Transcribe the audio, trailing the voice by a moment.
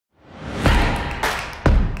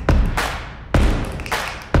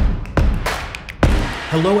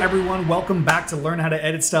Hello everyone, welcome back to Learn How to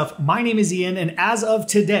Edit Stuff. My name is Ian, and as of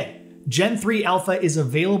today, Gen-3 Alpha is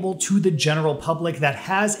available to the general public that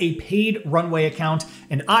has a paid Runway account,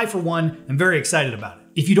 and I, for one, am very excited about it.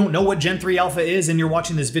 If you don't know what Gen-3 Alpha is and you're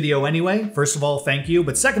watching this video anyway, first of all, thank you,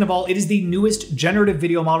 but second of all, it is the newest generative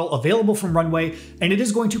video model available from Runway, and it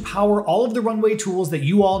is going to power all of the Runway tools that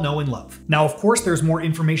you all know and love. Now, of course, there's more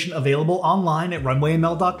information available online at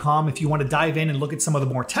runwayml.com if you want to dive in and look at some of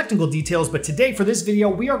the more technical details, but today for this video,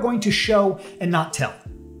 we are going to show and not tell.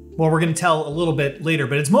 Well, we're going to tell a little bit later,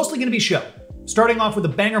 but it's mostly going to be show. Starting off with a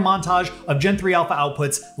banger montage of Gen-3 Alpha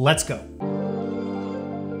outputs, let's go.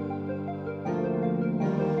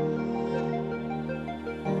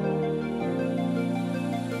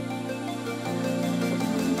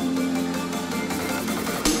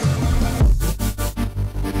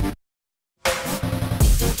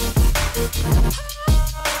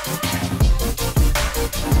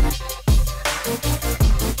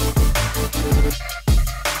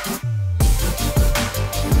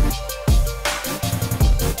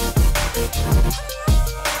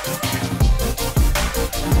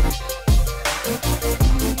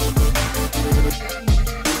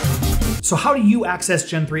 So how do you access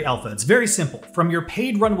Gen-3 Alpha? It's very simple. From your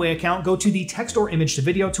paid Runway account, go to the text or image to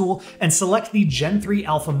video tool and select the Gen-3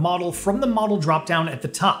 Alpha model from the model dropdown at the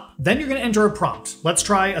top. Then you're gonna enter a prompt. Let's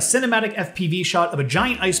try a cinematic FPV shot of a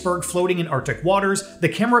giant iceberg floating in Arctic waters. The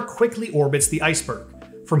camera quickly orbits the iceberg.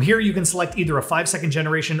 From here, you can select either a 5-second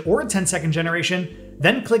generation or a 10-second generation,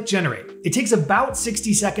 then click generate. It takes about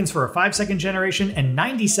 60 seconds for a 5-second generation and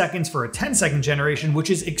 90 seconds for a 10-second generation, which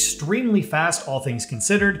is extremely fast, all things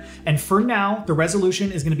considered. And for now, the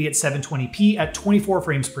resolution is gonna be at 720p at 24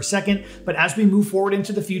 frames per second. But as we move forward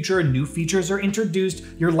into the future and new features are introduced,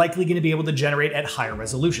 you're likely gonna be able to generate at higher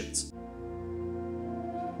resolutions.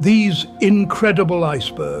 These incredible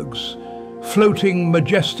icebergs, floating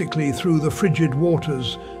majestically through the frigid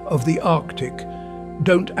waters of the Arctic,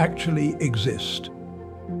 don't actually exist.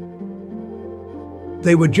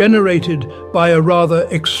 They were generated by a rather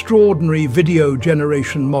extraordinary video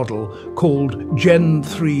generation model called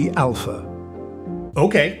Gen-3 Alpha.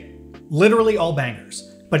 Okay, literally all bangers.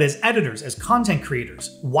 But as editors, as content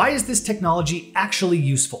creators, why is this technology actually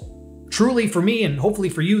useful? Truly, for me, and hopefully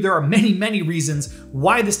for you, there are many, many reasons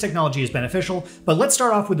why this technology is beneficial, but let's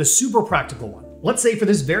start off with a super practical one. Let's say for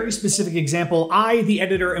this very specific example, I, the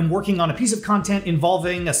editor, am working on a piece of content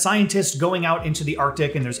involving a scientist going out into the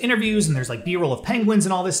Arctic, and there's interviews and there's like B-roll of penguins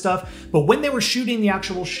and all this stuff, but when they were shooting the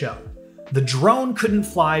actual show, the drone couldn't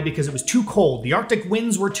fly because it was too cold. The Arctic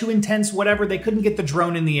winds were too intense, whatever, they couldn't get the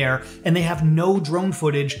drone in the air, and they have no drone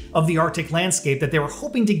footage of the Arctic landscape that they were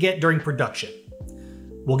hoping to get during production.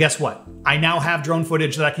 Well, guess what? I now have drone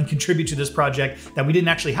footage that I can contribute to this project that we didn't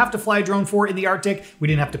actually have to fly a drone for in the Arctic. We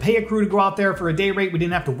didn't have to pay a crew to go out there for a day rate. We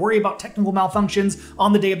didn't have to worry about technical malfunctions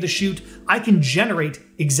on the day of the shoot. I can generate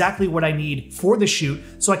exactly what I need for the shoot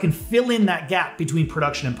so I can fill in that gap between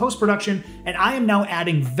production and post-production. And I am now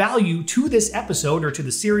adding value to this episode or to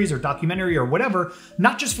the series or documentary or whatever,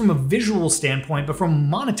 not just from a visual standpoint, but from a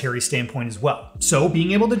monetary standpoint as well. So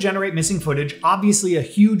being able to generate missing footage, obviously a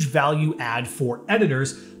huge value add for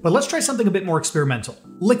editors. But let's try something a bit more experimental.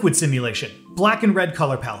 Liquid simulation, black and red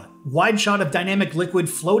color palette. Wide shot of dynamic liquid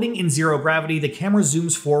floating in zero gravity, the camera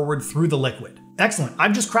zooms forward through the liquid. Excellent,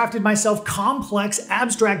 I've just crafted myself complex,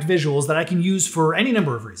 abstract visuals that I can use for any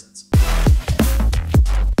number of reasons.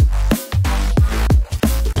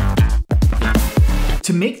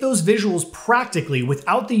 To make those visuals practically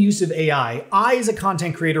without the use of AI, I as a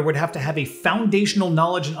content creator would have to have a foundational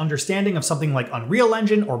knowledge and understanding of something like Unreal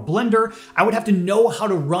Engine or Blender. I would have to know how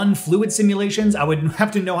to run fluid simulations. I would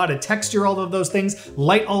have to know how to texture all of those things,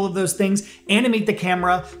 light all of those things, animate the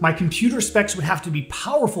camera. My computer specs would have to be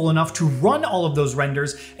powerful enough to run all of those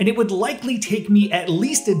renders, and it would likely take me at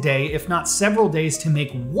least a day, if not several days, to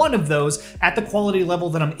make one of those at the quality level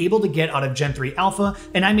that I'm able to get out of Gen-3 Alpha,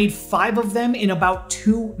 and I made 5 of them in about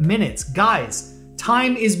 2 minutes. Guys,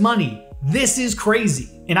 time is money. This is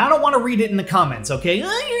crazy. And I don't want to read it in the comments, okay?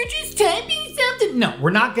 Oh, you're just typing something. No, we're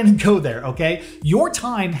not going to go there, okay? Your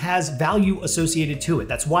time has value associated to it.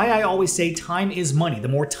 That's why I always say time is money. The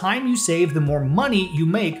more time you save, the more money you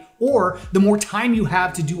make, or the more time you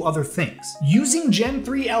have to do other things. Using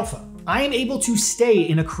Gen-3 Alpha, I am able to stay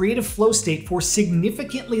in a creative flow state for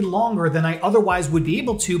significantly longer than I otherwise would be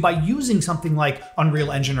able to by using something like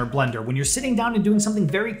Unreal Engine or Blender. When you're sitting down and doing something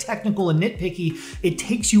very technical and nitpicky, it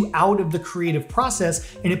takes you out of the creative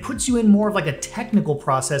process and it puts you in more of like a technical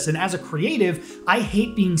process. And as a creative, I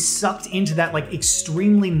hate being sucked into that like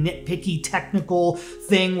extremely nitpicky technical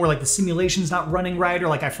thing where like the simulation's not running right, or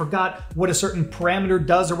like I forgot what a certain parameter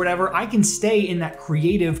does or whatever. I can stay in that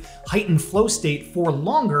creative heightened flow state for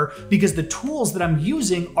longer because the tools that I'm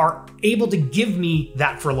using are able to give me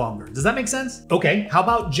that for longer. Does that make sense? Okay, how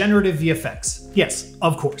about generative VFX? Yes,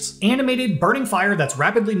 of course. Animated burning fire that's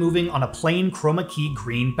rapidly moving on a plain chroma key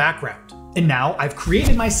green background. And now I've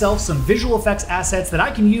created myself some visual effects assets that I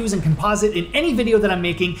can use and composite in any video that I'm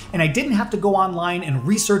making, and I didn't have to go online and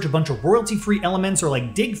research a bunch of royalty-free elements or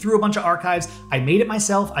like dig through a bunch of archives. I made it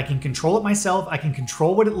myself, I can control it myself, I can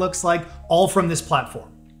control what it looks like, all from this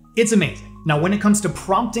platform. It's amazing. Now, when it comes to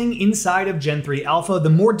prompting inside of Gen 3 Alpha, the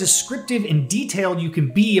more descriptive and detailed you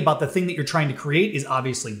can be about the thing that you're trying to create is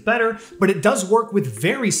obviously better, but it does work with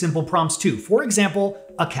very simple prompts too. For example,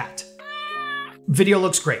 a cat. Video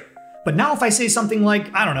looks great. But now if I say something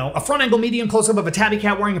like, I don't know, a front angle medium close-up of a tabby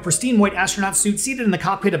cat wearing a pristine white astronaut suit seated in the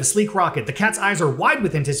cockpit of a sleek rocket. The cat's eyes are wide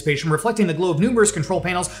with anticipation, reflecting the glow of numerous control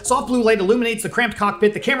panels. Soft blue light illuminates the cramped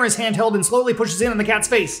cockpit. The camera is handheld and slowly pushes in on the cat's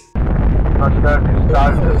face.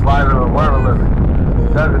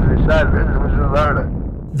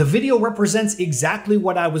 The video represents exactly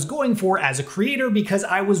what I was going for as a creator because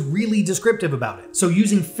I was really descriptive about it. So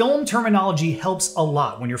using film terminology helps a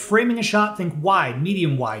lot. When you're framing a shot, think wide,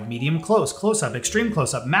 medium close, close-up, extreme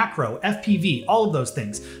close-up, macro, FPV, all of those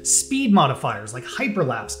things. Speed modifiers like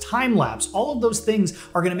hyperlapse, time-lapse, all of those things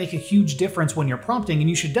are gonna make a huge difference when you're prompting, and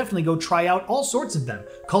you should definitely go try out all sorts of them.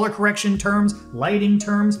 Color correction terms, lighting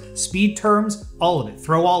terms, speed terms, all of it,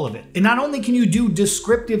 throw all of it. And not only can you do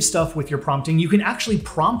descriptive stuff with your prompting, you can actually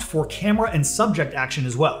prompt for camera and subject action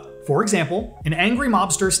as well. For example, an angry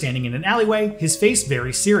mobster standing in an alleyway, his face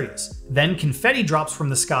very serious. Then confetti drops from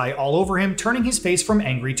the sky all over him, turning his face from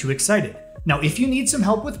angry to excited. Now, if you need some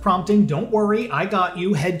help with prompting, don't worry, I got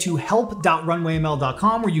you. Head to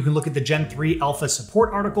help.runwayml.com where you can look at the Gen 3 Alpha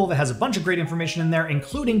support article that has a bunch of great information in there,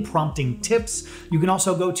 including prompting tips. You can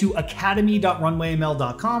also go to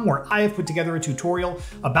academy.runwayml.com where I have put together a tutorial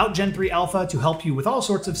about Gen 3 Alpha to help you with all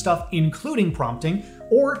sorts of stuff, including prompting.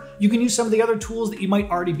 Or you can use some of the other tools that you might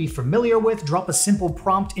already be familiar with, drop a simple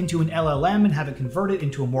prompt into an LLM and have it convert it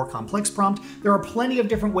into a more complex prompt. There are plenty of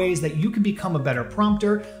different ways that you can become a better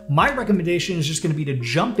prompter. My recommendation is just gonna be to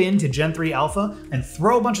jump into Gen 3 Alpha and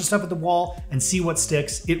throw a bunch of stuff at the wall and see what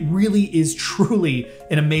sticks. It really is truly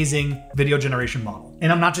an amazing video generation model.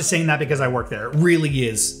 And I'm not just saying that because I work there, it really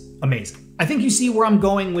is amazing. I think you see where I'm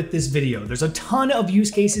going with this video. There's a ton of use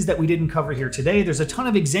cases that we didn't cover here today. There's a ton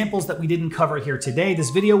of examples that we didn't cover here today. This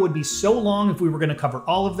video would be so long if we were gonna cover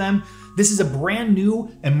all of them. This is a brand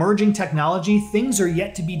new emerging technology. Things are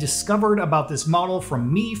yet to be discovered about this model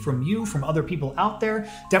from me, from you, from other people out there.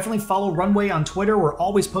 Definitely follow Runway on Twitter. We're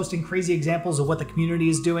always posting crazy examples of what the community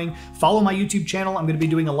is doing. Follow my YouTube channel. I'm gonna be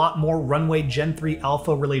doing a lot more Runway Gen 3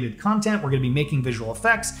 Alpha related content. We're gonna be making visual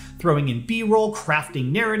effects, throwing in B-roll,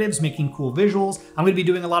 crafting narratives, making cool visuals. I'm gonna be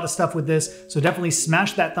doing a lot of stuff with this, so definitely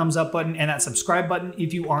smash that thumbs up button and that subscribe button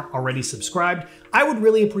if you aren't already subscribed. I would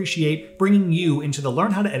really appreciate bringing you into the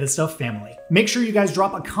Learn How to Edit Stuff family. Make sure you guys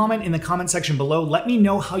drop a comment in the comment section below. Let me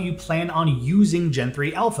know how you plan on using Gen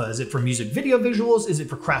 3 Alpha. Is it for music video visuals? Is it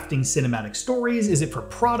for crafting cinematic stories? Is it for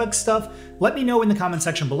product stuff? Let me know in the comment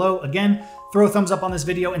section below. Again, throw a thumbs up on this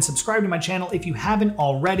video and subscribe to my channel if you haven't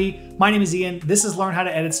already. My name is Ian, this is Learn How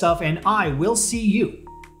to Edit Stuff, and I will see you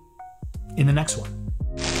in the next one.